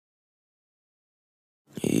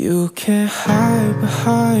You can't hide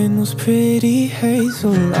behind those pretty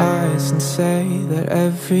hazel eyes and say that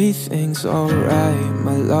everything's alright,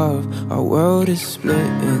 my love. Our world is split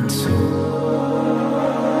in two.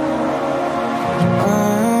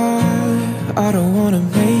 I don't wanna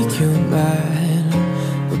make you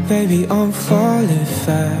mad, but baby, I'm falling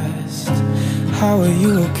fast. How are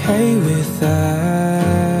you okay with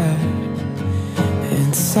that?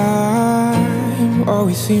 And time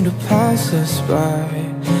always seemed to pass us by,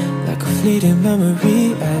 like a fleeting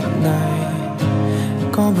memory at night,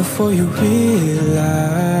 gone before you realize.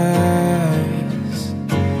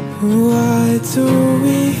 Why do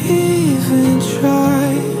we even try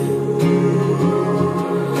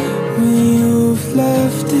when you've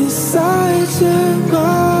left inside your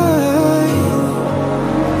mind?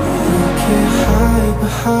 You can't hide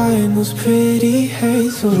behind those pretty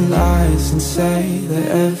hazel eyes and say that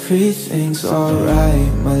everything's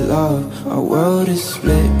alright, my love. Our world is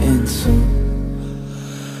split in two.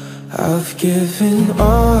 I've given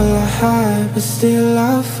all I had, but still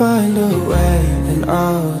I'll find a way, and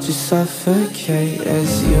I'll just suffocate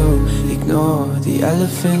as you ignore the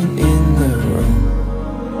elephant in the room.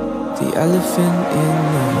 The elephant in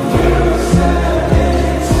the room.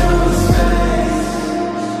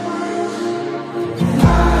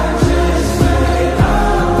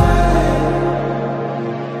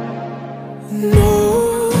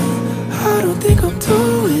 No, I don't think I'm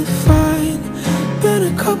doing fine. Been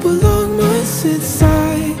a couple long months since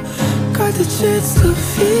I got the chance to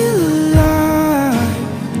feel alive.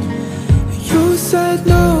 You said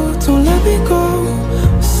no, don't let me go.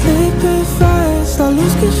 Slipping fast, I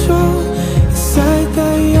lose control. You said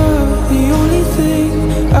that you're the only thing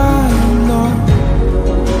I know.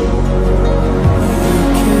 You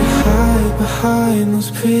can't hide behind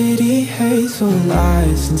those pretty hazel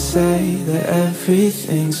eyes and say that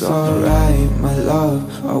everything's alright, my love.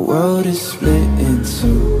 Our world is split in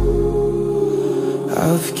two.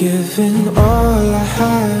 I've given all I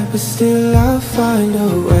had, but still I'll find a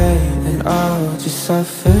way, and I'll just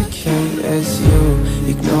suffocate as you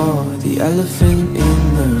ignore the elephant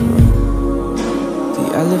in the room. The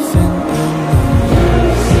elephant